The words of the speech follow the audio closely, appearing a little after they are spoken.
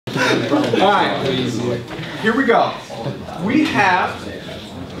right, here we go. We have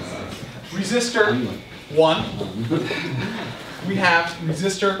resistor 1, we have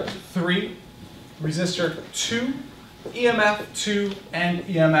resistor 3, resistor 2, EMF 2, and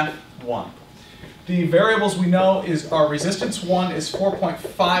EMF 1. The variables we know is our resistance 1 is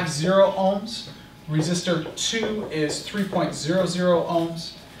 4.50 ohms, resistor 2 is 3.00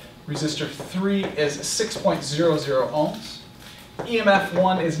 ohms, resistor 3 is 6.00 ohms, EMF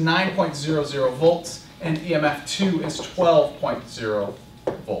 1 is 9.00 volts, and EMF 2 is 12.0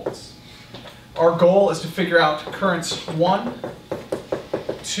 volts. Our goal is to figure out currents 1,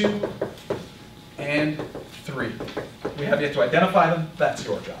 2, and 3. We have yet to identify them. That's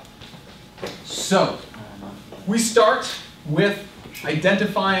your job. So, we start with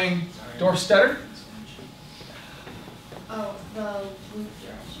identifying Dorfstetter. Oh, the loop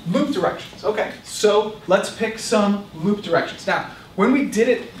direction. Loop directions. Okay, so let's pick some loop directions. Now, when we did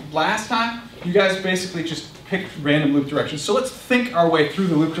it last time, you guys basically just picked random loop directions. So let's think our way through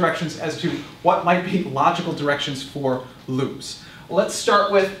the loop directions as to what might be logical directions for loops. Let's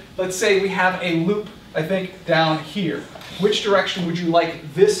start with, let's say we have a loop, I think, down here. Which direction would you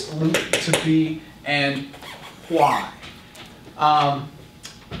like this loop to be and why?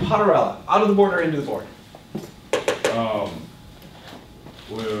 Potterella, out of the board or into the board?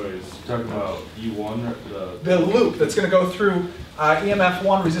 Wait, is talking about E1 or The loop that's going to go through EMF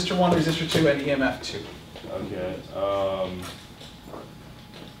 1, resistor 1, resistor 2, and EMF 2. Okay.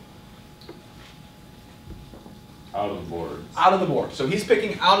 Out of the board. Out of the board. So he's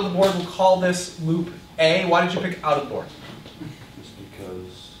picking out of the board. We'll call this loop A. Why did you pick out of the board? Just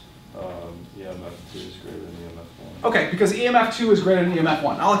because EMF 2 is greater than EMF 1. Okay, because EMF 2 is greater than EMF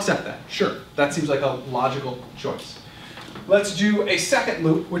 1. I'll accept that. Sure. That seems like a logical choice. Let's do a second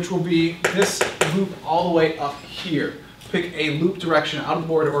loop, which will be this loop all the way up here. Pick a loop direction out of the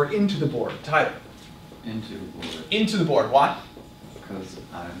board or into the board. Tyler. Into the board. Into the board. Why? Because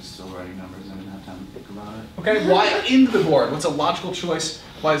I'm still writing numbers and I didn't have time to think about it. Okay, why into the board? What's a logical choice?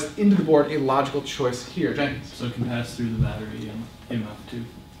 Why is into the board a logical choice here? Jenkins. So it can pass through the battery and EMF 2.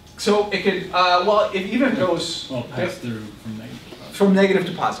 So it could, well, it even goes Well, pass through from negative to positive. from negative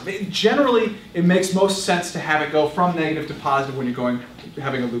to positive. Generally, it makes most sense to have it go from negative to positive when you're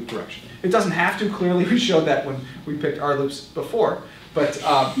having a loop direction. It doesn't have to. Clearly, we showed that when we picked our loops before, but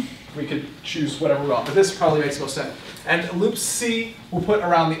we could choose whatever we want. But this probably makes most sense. And loop C we'll put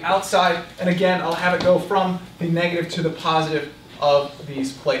around the outside, and again, I'll have it go from the negative to the positive of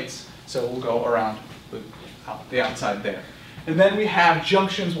these plates. So we'll go around the outside there. And then we have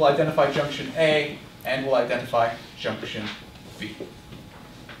junctions. We'll identify junction A, and we'll identify junction B.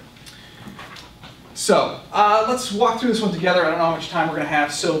 So let's walk through this one together. I don't know how much time we're going to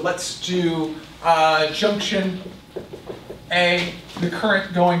have, so let's do junction A. The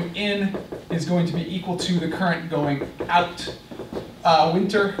current going in is going to be equal to the current going out.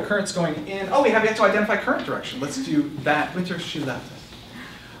 Winter, current's going in. Oh, we have yet to identify current direction. Let's do that. Winter, shoot that.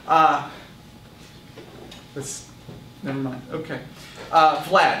 Never mind. Okay.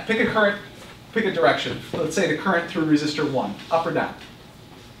 Vlad, pick a current, pick a direction. Let's say the current through resistor 1. Up or down?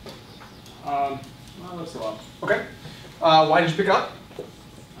 Well, that's a lot. Okay. Why did you pick up?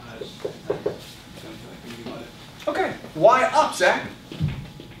 Okay. Why up, Zach?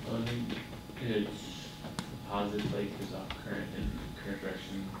 It's positive, like there's a current in current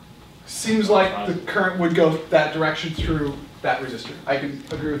direction. Seems like the current would go that direction through that resistor. I can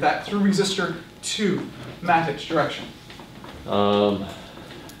agree with that. Through resistor 2. Matic, direction. Let's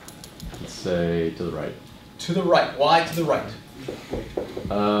say to the right. To the right. Why to the right?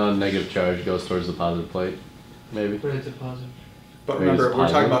 Negative charge goes towards the positive plate, maybe. But it's a positive. But Maybe remember, it's we're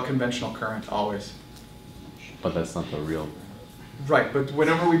talking positive. about conventional current always. But that's not the real. Right, but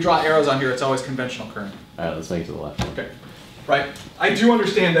whenever we draw arrows on here, it's always conventional current. All right, let's make it to the left. Okay, right. I do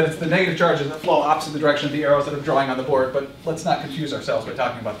understand that it's the negative charges that flow opposite the direction of the arrows that I'm drawing on the board, but let's not confuse ourselves by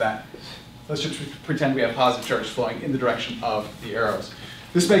talking about that. Let's just pretend we have positive charges flowing in the direction of the arrows.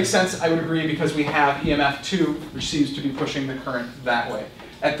 This makes sense, I would agree, because we have EMF 2, which seems to be pushing the current that way.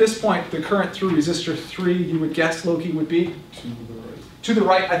 At this point, the current through resistor 3, you would guess, Loki, would be? To the right. To the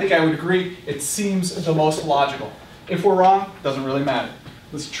right, I think I would agree. It seems the most logical. If we're wrong, doesn't really matter.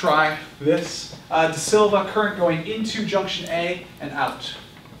 Let's try this. De Silva, current going into junction A and out.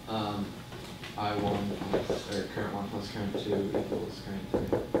 I1 plus, or current 1 plus current 2 equals current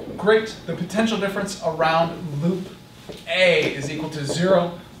 3. Great. The potential difference around loop A is equal to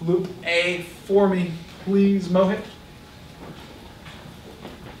 0. Loop A for me, please, Mohit.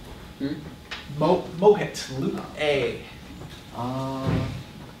 Mohit, loop A.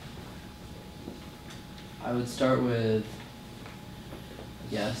 I would start with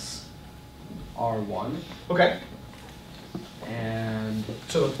yes, R1, Okay. and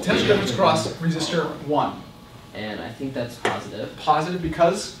So the potential difference across resistor 1. and I think that's positive Positive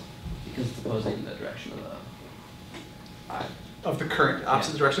because because it's opposing in the direction of the I. of the current,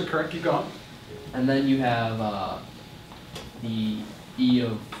 opposite Yeah. direction of current. Keep going. And then you have the E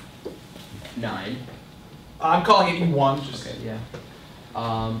of 9. I'm calling it E1. Just Okay, yeah.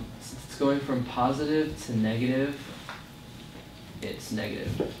 Since it's going from positive to negative, it's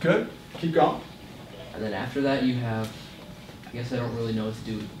negative. Good. Keep going. And then after that you have, I guess I don't really know what to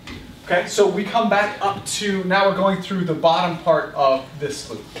do with Okay, so we come back up to, now we're going through the bottom part of this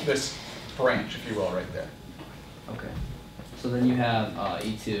loop, this branch, if you will, right there. Okay. So then you have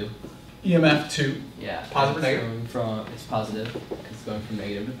E2. EMF 2. Yeah. Positive or it's negative? going from, it's positive, because it's going from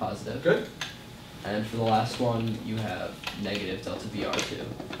negative to positive. Good. And for the last one, you have negative delta VR2,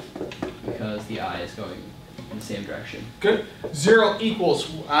 because the I is going in the same direction. Good. 0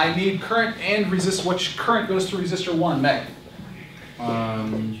 equals, I need current and resist, which current goes through resistor 1, Meg?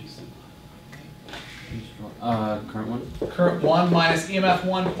 Current one? Current 1 minus EMF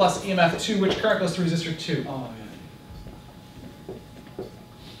 1 plus EMF 2, which current goes through resistor 2? Oh, yeah.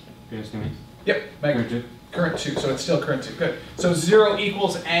 You asking me? Yep, Meg. Current 2? Current 2, so it's still current 2. Good. So 0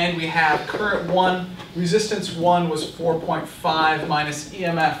 equals, and we have current 1, resistance 1 was 4.5 minus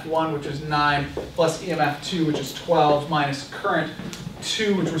EMF 1, which is 9, plus EMF 2, which is 12, minus current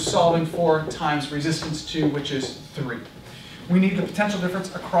 2, which we're solving for, times resistance 2, which is 3. We need the potential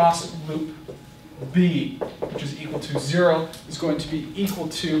difference across loop B, which is equal to 0, is going to be equal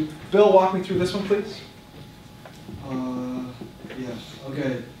to, Bill, walk me through this one, please. Yeah,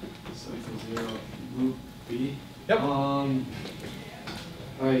 okay, so equals 0, loop B. Yep. Alright,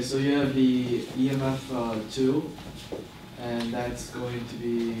 so you have the EMF 2, and that's going to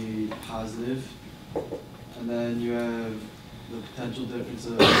be positive. And then you have the potential difference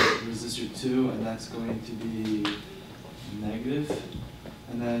of resistor 2, and that's going to be negative.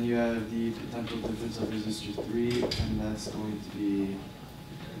 And then you have the potential difference of resistor 3, and that's going to be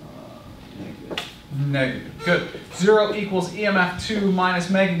negative. Negative. Good. 0 equals EMF 2 minus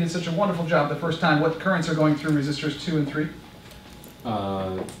Megan did such a wonderful job the first time. What currents are going through resistors 2 and 3?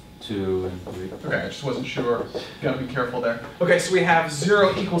 2 and 3. Okay, I just wasn't sure. Gotta be careful there. Okay, so we have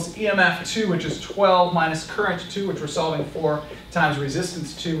 0 equals EMF 2, which is 12, minus current 2, which we're solving for, times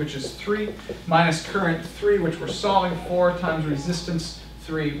resistance 2, which is 3, minus current 3, which we're solving for, times resistance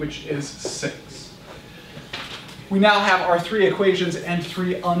 3, which is 6. We now have our 3 equations and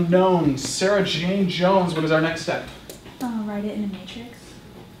 3 unknowns. Sarah Jane Jones, what is our next step? Write it in a matrix.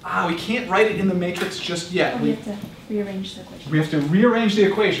 We can't write it in the matrix just yet. We have to rearrange the equation. We have to rearrange the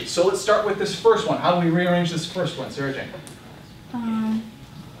equation. So let's start with this first one. How do we rearrange this first one, Sarah Jane?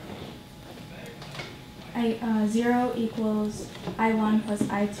 0 equals I1 plus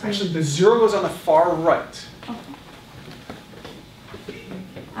I2. Actually, the 0 goes on the far right. Okay.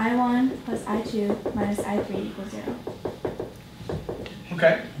 I1 plus I2 minus I3 equals 0.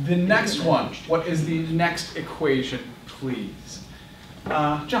 Okay, the next one. What is the next equation, please?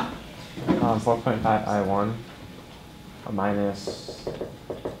 John. 4.5 I1 minus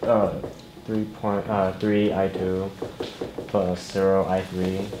 3 I2 plus 0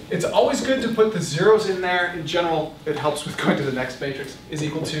 I3. It's always good to put the zeros in there. In general, it helps with going to the next matrix. Is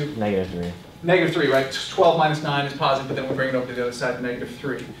equal to? Negative 3. Negative 3, right? 12 minus 9 is positive, but then we bring it over to the other side, negative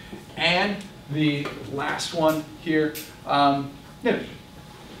 3. And the last one here, Nish.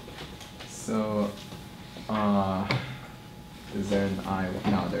 So, is there an I?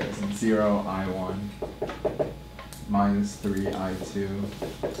 No, there isn't. 0 I1 minus 3 I2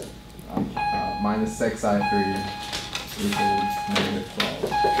 minus 6 I3 equals negative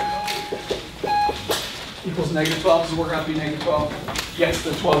 12. Equals negative 12, so we're going to be negative 12. Yes,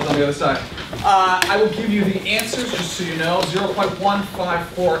 the 12 is on the other side. I will give you the answers just so you know.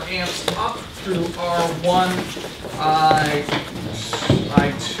 0.154 amps up through R1,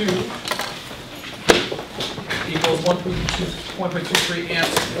 I2 equals 1.23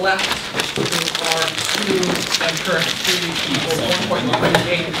 amps left through R2, and current 3 equals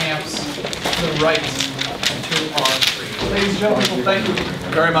 1.38 amps to the right through R3. Ladies and gentlemen, well, thank you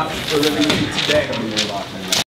very much for living with me today.